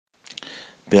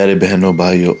پیارے بہنوں،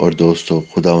 بھائیوں اور دوستوں،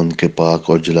 خداوند کے پاک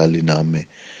اور جلالی نام میں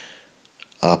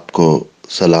آپ کو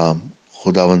سلام۔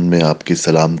 خداوند میں آپ کی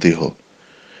سلامتی ہو۔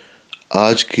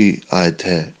 آج کی آیت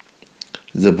ہے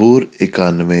زبور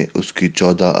 91 اس کی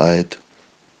 14 آیت۔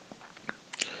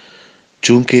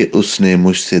 چونکہ اس نے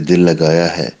مجھ سے دل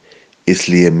لگایا ہے اس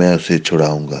لیے میں اسے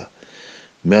چھڑاؤں گا،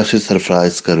 میں اسے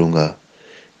سرفراز کروں گا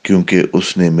کیونکہ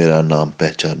اس نے میرا نام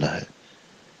پہچانا ہے۔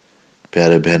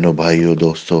 پیارے بہنوں، بھائیوں،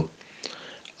 دوستوں،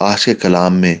 آج کے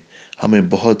کلام میں ہمیں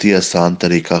بہت ہی آسان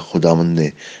طریقہ خداوند نے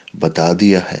بتا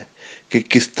دیا ہے کہ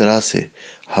کس طرح سے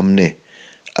ہم نے،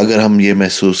 اگر ہم یہ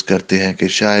محسوس کرتے ہیں کہ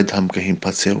شاید ہم کہیں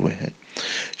پھنسے ہوئے ہیں،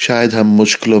 شاید ہم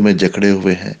مشکلوں میں جکڑے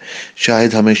ہوئے ہیں،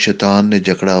 شاید ہمیں شیطان نے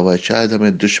جکڑا ہوا ہے، شاید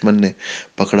ہمیں دشمن نے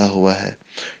پکڑا ہوا ہے،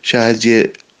 شاید یہ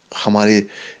ہماری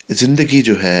زندگی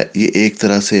جو ہے یہ ایک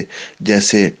طرح سے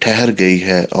جیسے ٹھہر گئی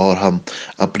ہے اور ہم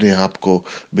اپنے آپ کو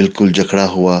بالکل جکڑا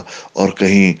ہوا اور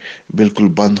کہیں بالکل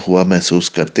بند ہوا محسوس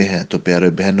کرتے ہیں، تو پیارے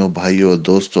بہنوں، بھائیوں اور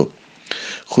دوستوں،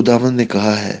 خداوند نے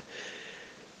کہا ہے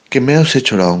کہ میں اسے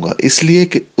چھڑاؤں گا اس لیے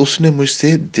کہ اس نے مجھ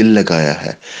سے دل لگایا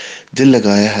ہے۔ دل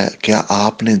لگایا ہے، کیا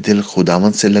آپ نے دل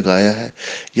خداوند سے لگایا ہے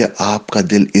یا آپ کا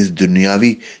دل اس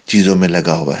دنیاوی چیزوں میں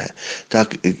لگا ہوا ہے؟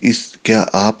 کیا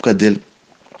آپ کا دل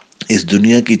اس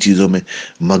دنیا کی چیزوں میں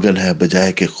مگن ہے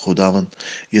بجائے کہ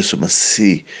خداوند یسوع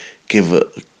مسیح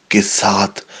کے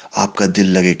ساتھ آپ کا دل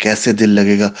لگے؟ کیسے دل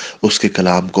لگے گا؟ اس کے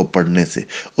کلام کو پڑھنے سے،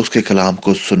 اس کے کلام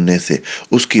کو سننے سے،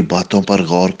 اس کی باتوں پر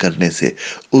غور کرنے سے،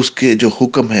 اس کے جو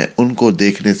حکم ہیں ان کو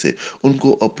دیکھنے سے، ان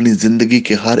کو اپنی زندگی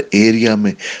کے ہر ایریا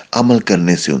میں عمل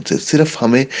کرنے سے، ان سے صرف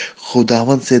ہمیں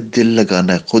خداوند سے دل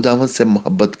لگانا ہے، خداوند سے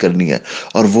محبت کرنی ہے،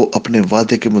 اور وہ اپنے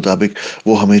وعدے کے مطابق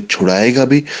وہ ہمیں چھڑائے گا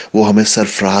بھی، وہ ہمیں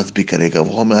سرفراز بھی کرے گا،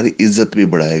 وہ ہماری عزت بھی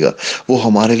بڑھائے گا، وہ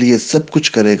ہمارے لیے سب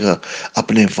کچھ کرے گا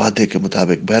اپنے وعدے کے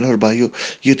مطابق۔ بہنوں اور بھائیوں،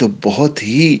 یہ تو بہت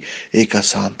ہی ایک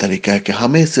آسان طریقہ ہے کہ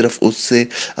ہمیں صرف اس سے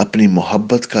اپنی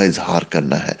محبت کا اظہار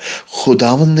کرنا ہے۔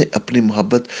 خداوند نے اپنی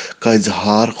محبت کا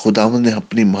اظہار، خداوند نے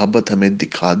اپنی محبت ہمیں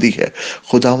دکھا دی ہے۔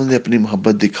 خداوند نے اپنی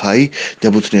محبت دکھائی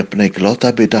جب اس نے اپنا اکلوتا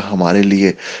بیٹا ہمارے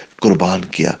لیے قربان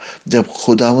کیا، جب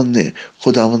خداوند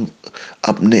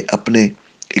اپنے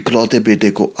اکلوتے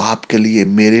بیٹے کو آپ کے لیے،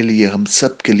 میرے لیے، ہم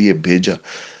سب کے لیے بھیجا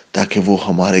تاکہ وہ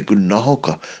ہمارے گناہوں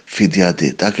کا فدیہ دے،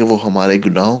 تاکہ وہ ہمارے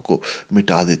گناہوں کو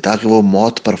مٹا دے، تاکہ وہ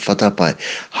موت پر فتح پائے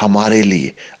ہمارے لیے،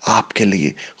 آپ کے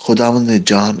لیے۔ خداوند نے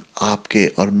جان آپ کے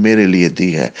اور میرے لیے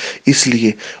دی ہے، اس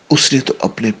لیے اس نے تو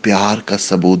اپنے پیار کا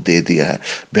ثبوت دے دیا ہے۔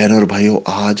 بہنوں اور بھائیوں،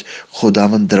 آج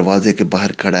خداوند دروازے کے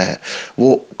باہر کھڑا ہے،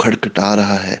 وہ کھٹکھٹا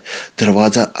رہا ہے،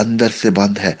 دروازہ اندر سے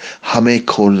بند ہے، ہمیں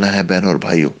کھولنا ہے۔ بہنوں اور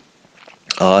بھائیوں،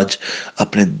 آج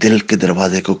اپنے دل کے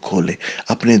دروازے کو کھولیں،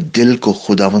 اپنے دل کو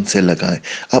خداوند سے لگائیں۔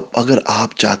 اب اگر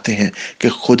آپ چاہتے ہیں کہ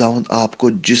خداوند آپ کو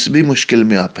جس بھی مشکل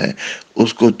میں آپ ہیں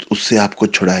اس سے آپ کو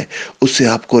چھڑائے، اس سے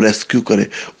آپ کو ریسکیو کرے،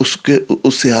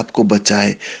 اس سے آپ کو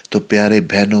بچائے، تو پیارے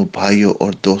بہنوں، بھائیوں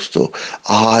اور دوستوں،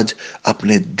 آج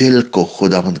اپنے دل کو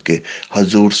خداوند کے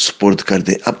حضور سپرد کر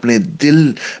دیں، اپنے دل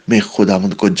میں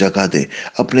خداوند کو جگہ دیں،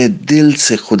 اپنے دل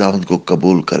سے خداوند کو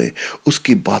قبول کریں، اس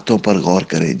کی باتوں پر غور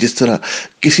کریں۔ جس طرح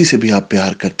کسی سے بھی آپ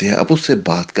پیار کرتے ہیں، آپ اس سے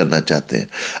بات کرنا چاہتے ہیں،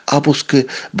 آپ اس کے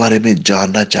بارے میں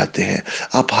جاننا چاہتے ہیں،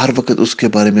 آپ ہر وقت اس کے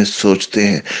بارے میں سوچتے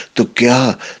ہیں، تو کیا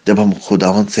جب ہم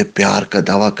خداوند سے پیار کا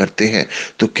دعویٰ کرتے ہیں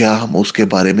تو کیا ہم اس کے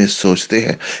بارے میں سوچتے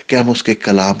ہیں؟ کیا ہم اس کے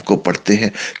کلام کو پڑھتے ہیں؟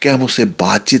 کیا ہم اس سے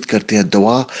بات چیت کرتے ہیں؟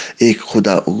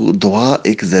 دعا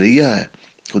ایک ذریعہ ہے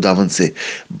خداوند سے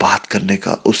بات کرنے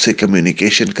کا، اس سے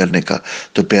کمیونیکیشن کرنے کا۔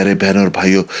 تو پیارے بہنوں اور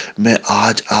بھائیوں، میں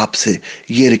آج آپ سے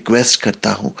یہ ریکویسٹ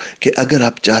کرتا ہوں کہ اگر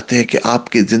آپ چاہتے ہیں کہ آپ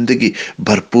کی زندگی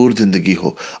بھرپور زندگی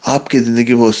ہو، آپ کی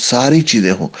زندگی وہ ساری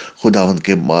چیزیں ہوں خداوند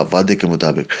کے وعدے کے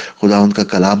مطابق، خداوند کا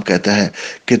کلام کہتا ہے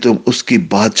کہ تم اس کی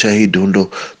بادشاہی ڈھونڈو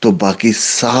تو باقی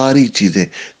ساری چیزیں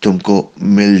تم کو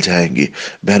مل جائیں گی۔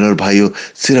 بہنوں اور بھائیوں،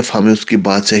 صرف ہمیں اس کی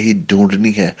بادشاہی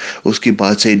ڈھونڈنی ہے، اس کی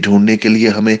بادشاہی ڈھونڈنے کے لیے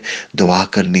ہمیں دعا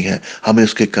کرنی ہے، ہمیں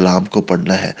اس کے کلام کو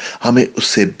پڑھنا ہے، ہمیں اس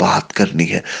سے بات کرنی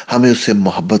ہے، ہمیں اس سے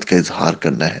محبت کا اظہار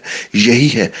کرنا ہے۔ یہی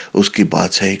ہے اس کی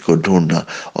بادشاہی کو ڈھونڈنا۔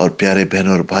 اور پیارے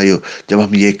بہنوں اور بھائیوں، جب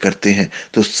ہم یہ کرتے ہیں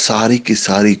تو ساری کی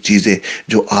ساری چیزیں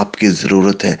جو آپ کی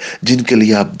ضرورت ہے، جن کے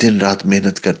لیے آپ دن رات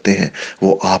محنت کرتے ہیں،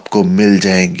 وہ آپ کو مل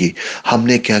جائیں گی۔ ہم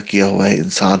نے کیا کیا ہوا ہے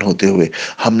انسان ہوتے ہوئے؟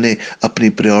 ہم نے اپنی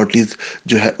پریورٹیز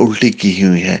جو ہے الٹی کی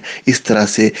ہوئی ہیں، اس طرح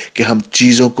سے کہ ہم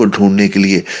چیزوں کو ڈھونڈنے کے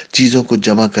لیے، چیزوں کو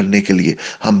جمع کرنے کے لیے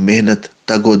ہم محنت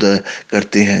تگودر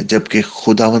کرتے ہیں، جبکہ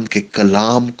خداوند کے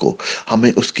کلام کو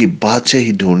ہمیں اس کی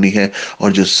بادشاہی ڈھونڈنی ہے،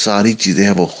 اور جو ساری چیزیں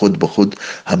ہیں وہ خود بخود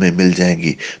ہمیں مل جائیں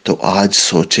گی۔ تو آج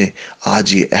سوچیں،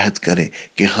 آج یہ عہد کریں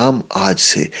کہ ہم آج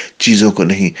سے چیزوں کو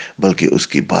نہیں بلکہ اس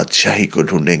کی بادشاہی کو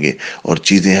ڈھونڈیں گے، اور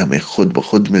چیزیں ہمیں خود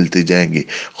بخود ملتی جائیں گی۔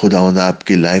 خداوند آپ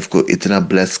کی لائف کو اتنا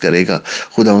بلیس کرے گا،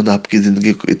 خداوند آپ کی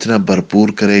زندگی کو اتنا بھرپور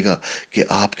کرے گا کہ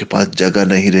آپ کے پاس جگہ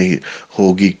نہیں رہی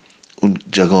ہوگی ان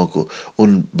جگہوں کو،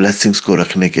 ان بلیسنگز کو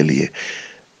رکھنے کے لیے۔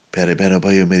 پیارے بہنوں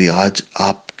بھائیوں، میری آج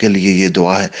آپ کے لیے یہ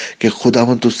دعا ہے کہ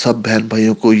خداوند تو سب بہن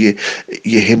بھائیوں کو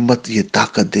یہ ہمت، یہ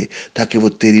طاقت دے، تاکہ وہ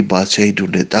تیری بادشاہی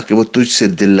ڈھونڈے، تاکہ وہ تجھ سے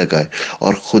دل لگائے،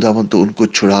 اور خداوند تو ان کو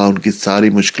چھڑا ان کی ساری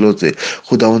مشکلوں سے۔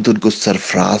 خداوند ان کو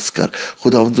سرفراز کر،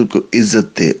 خداوند ان کو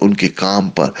عزت دے ان کے کام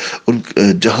پر، ان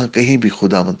جہاں کہیں بھی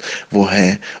خداوند وہ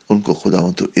ہیں، ان کو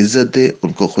خداوند تو عزت دے،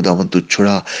 ان کو خداوند تو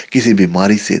چھڑا، کسی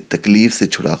بیماری سے، تکلیف سے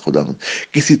چھڑا خداوند،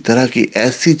 کسی طرح کی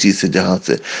ایسی چیز سے جہاں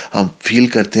سے ہم فیل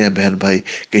کرتے ہیں بہن بھائی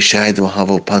کہ شاید وہاں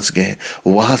وہ پھنس گئے ہیں،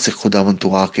 وہاں سے خداوند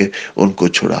تو آ کے ان کو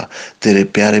چھڑا۔ تیرے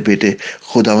پیارے بیٹے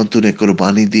خداوند تو نے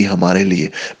قربانی دی ہمارے لیے،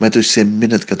 میں تو اس سے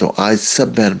منت کرتا ہوں آج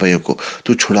سب بہن بھائیوں کو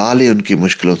تو چھڑا لے ان کی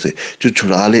مشکلوں سے، جو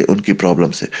چھڑا لے ان کی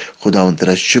پرابلم سے۔ خداوند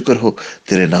تیرا شکر ہو،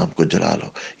 تیرے نام کو جلال ہو۔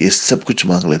 یہ سب کچھ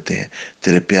مانگ لیتے ہیں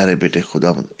تیرے پیارے بیٹے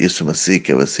خداوند یسوع مسیح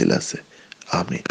کے وسیلہ سے، آمین۔